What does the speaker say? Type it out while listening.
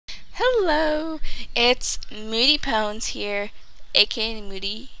Hello, it's mootypwns here, aka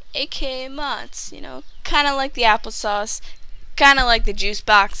Moody, aka Mots, kinda like the applesauce, kinda like the juice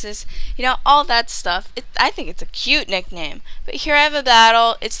boxes, all that stuff. I think it's a cute nickname. But here I have a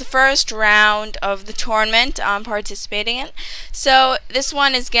battle. It's the first round of the tournament I'm participating in. So this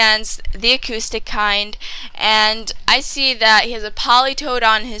one is against TheAcousticKind, and I see that he has a Polytoad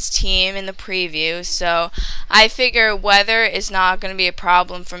on his team in the preview, so I figure weather is not going to be a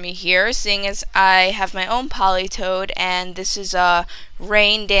problem for me here, seeing as I have my own Polytoad and this is a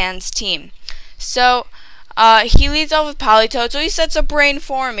Rain Dance team. So he leads off with Polytoad, so he sets up Rain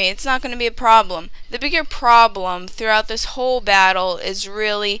for me. It's not going to be a problem. The bigger problem throughout this whole battle is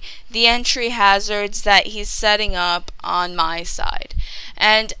really the entry hazards that he's setting up on my side.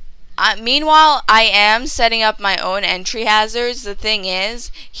 And meanwhile, I am setting up my own entry hazards. The thing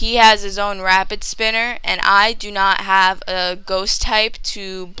is, he has his own rapid spinner, and I do not have a ghost type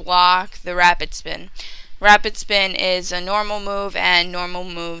to block the rapid spin. Rapid spin is a normal move, and normal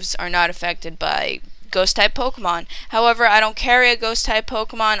moves are not affected by ghost type Pokemon. However, I don't carry a ghost type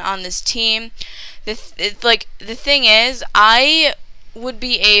Pokemon on this team. The thing is, I would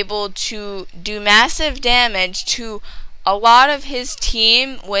be able to do massive damage to a lot of his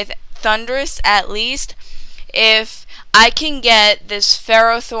team with Thundurus at least if I can get this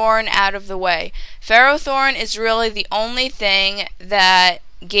Ferrothorn out of the way. Ferrothorn is really the only thing that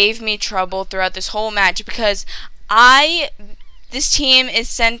gave me trouble throughout this whole match because this team is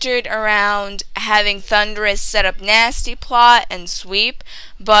centered around having Thundurus set up Nasty Plot and sweep,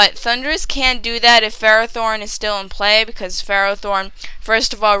 but Thundurus can't do that if Ferrothorn is still in play because Ferrothorn,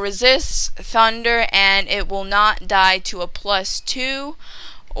 first of all, resists Thunder and it will not die to a +2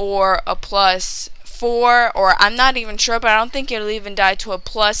 or a +4, or I'm not even sure, but I don't think it'll even die to a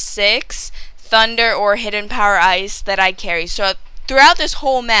 +6 Thunder or Hidden Power Ice that I carry. So throughout this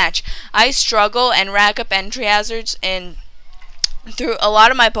whole match, I struggle and rack up entry hazards through a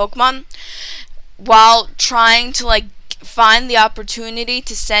lot of my Pokemon while trying to find the opportunity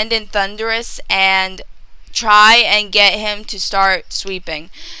to send in Thundurus and try and get him to start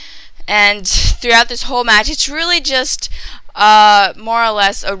sweeping. And throughout this whole match, it's really just more or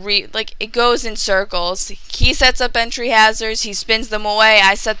less it goes in circles. He sets up entry hazards, he spins them away,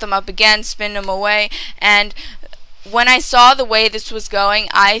 I set them up again, spin them away, and when I saw the way this was going,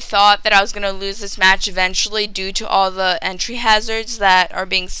 I thought that I was going to lose this match eventually due to all the entry hazards that are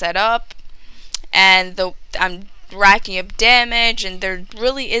being set up, and I'm racking up damage, and there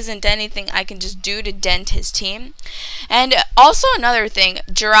really isn't anything I can just do to dent his team. And also another thing,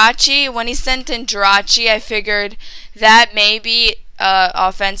 Jirachi, when he sent in Jirachi, I figured that maybe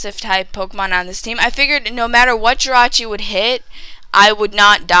offensive type Pokemon on this team. I figured no matter what Jirachi would hit, I would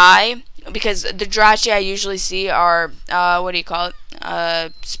not die, because the Jirachi I usually see are,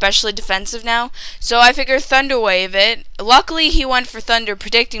 specially defensive now. So I figured Thunder Wave it. Luckily, he went for Thunder,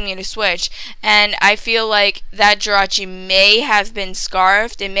 predicting me to switch. And I feel like that Jirachi may have been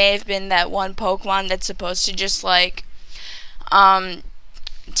Scarfed. It may have been that one Pokemon that's supposed to just,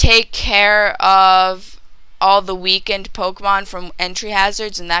 take care of all the weakened Pokemon from entry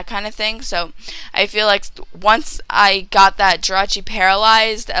hazards and that kind of thing. So I feel like once I got that Jirachi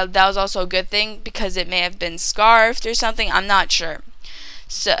paralyzed, that was also a good thing because it may have been Scarfed or something. I'm not sure.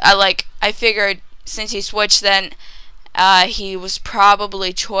 So I figured since he switched, then he was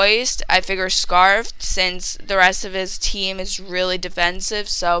probably choiced. I figure Scarfed since the rest of his team is really defensive,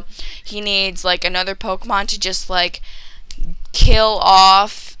 so he needs another Pokemon to just kill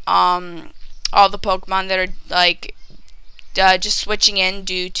off all the Pokemon that are just switching in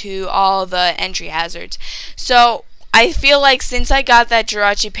due to all the entry hazards. So I feel like since I got that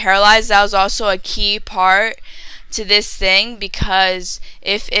Jirachi paralyzed, that was also a key part to this thing, because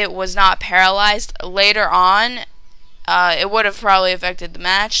if it was not paralyzed later on, it would have probably affected the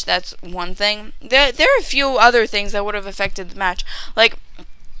match. That's one thing. There are a few other things that would have affected the match.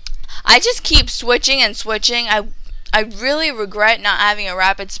 I just keep switching and switching. I really regret not having a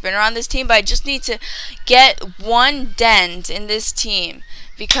rapid spinner on this team, but I just need to get one dent in this team,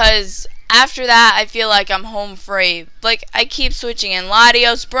 because after that I feel like I'm home free. I keep switching in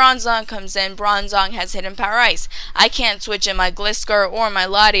Latios, Bronzong comes in, Bronzong has Hidden Power Ice. I can't switch in my Gliscor or my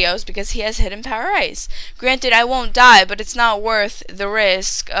Latios because he has Hidden Power Ice. Granted, I won't die, but it's not worth the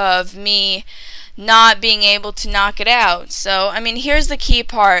risk of me not being able to knock it out. So, I mean, here's the key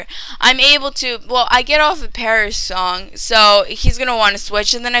part. I'm able to, well, I get off of Paris' song, so he's going to want to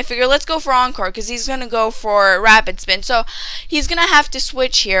switch, and then I figure, let's go for Encore, because he's going to go for Rapid Spin. So, he's going to have to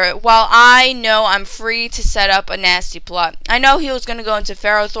switch here, while I know I'm free to set up a nasty plot. I know he was going to go into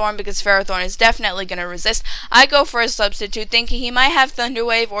Ferrothorn, because Ferrothorn is definitely going to resist. I go for a substitute, thinking he might have Thunder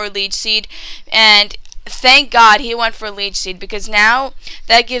Wave or Leech Seed, and thank God he went for Leech Seed, because now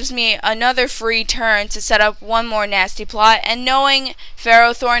that gives me another free turn to set up one more nasty plot, and knowing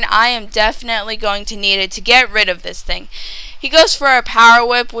Ferrothorn, I am definitely going to need it to get rid of this thing. He goes for a Power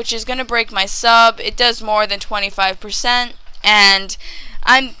Whip, which is going to break my sub. It does more than 25%, and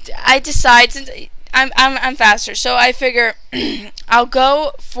I decide, since I'm faster, so I figure I'll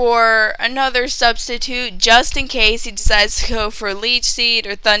go for another substitute just in case he decides to go for Leech Seed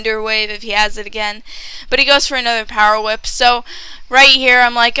or Thunder Wave if he has it again. But he goes for another Power Whip. So right here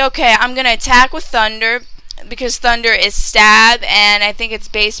I'm like, okay, I'm going to attack with Thunder, because Thunder is stab, and I think its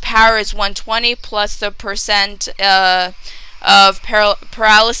base power is 120 plus the percent of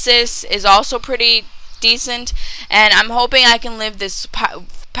paralysis is also pretty decent, and I'm hoping I can live this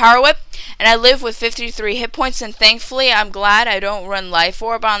Power Whip, and I live with 53 hit points, and thankfully I'm glad I don't run Life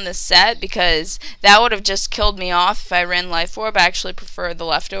Orb on this set, because that would have just killed me off if I ran Life Orb. I actually prefer the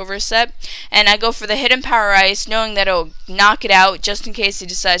leftover set, and I go for the Hidden Power Ice, knowing that it'll knock it out, just in case he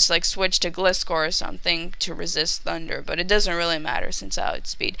decides to like switch to Gliscor or something to resist Thunder, but it doesn't really matter since I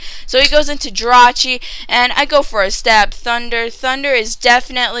outspeed. So he goes into Jirachi, and I go for a Stab Thunder. Thunder is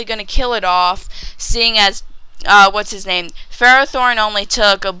definitely going to kill it off, seeing as what's his name? Ferrothorn only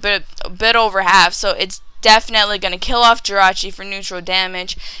took a bit over half, so it's definitely going to kill off Jirachi for neutral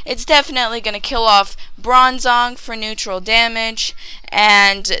damage. It's definitely going to kill off Bronzong for neutral damage,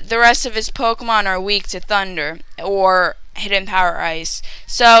 and the rest of his Pokemon are weak to Thunder or Hidden Power Ice.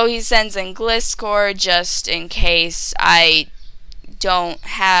 So he sends in Gliscor just in case I don't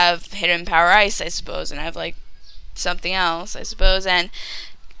have Hidden Power Ice, I suppose, and I have like something else, I suppose, and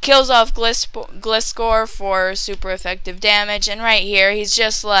kills off Gliscor for super effective damage, and right here he's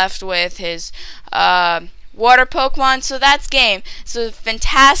just left with his water Pokemon. So that's game. So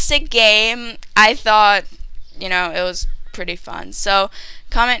fantastic game. I thought, you know, it was pretty fun. So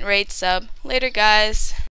comment, rate, sub. Later, guys.